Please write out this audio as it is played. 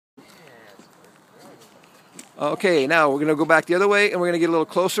Okay, now we're going to go back the other way and we're going to get a little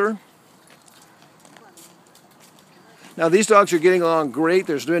closer. Now these dogs are getting along great.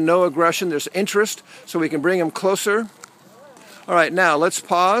 There's been no aggression. There's interest, so we can bring them closer. All right, now let's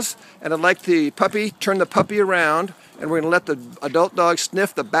pause, and I'd like the puppy, turn the puppy around, and we're going to let the adult dog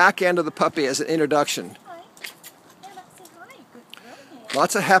sniff the back end of the puppy as an introduction.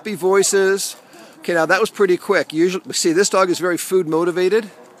 Lots of happy voices. Okay, now that was pretty quick. Usually, see, this dog is very food motivated.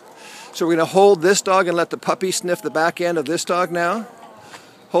 So we're going to hold this dog and let the puppy sniff the back end of this dog now.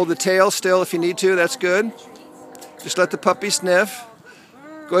 Hold the tail still if you need to, that's good. Just let the puppy sniff.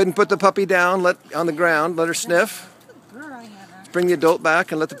 Go ahead and put the puppy down on the ground, let her sniff. Bring the adult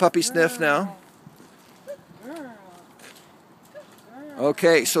back and let the puppy sniff now.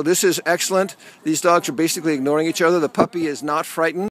 Okay, so this is excellent. These dogs are basically ignoring each other. The puppy is not frightened.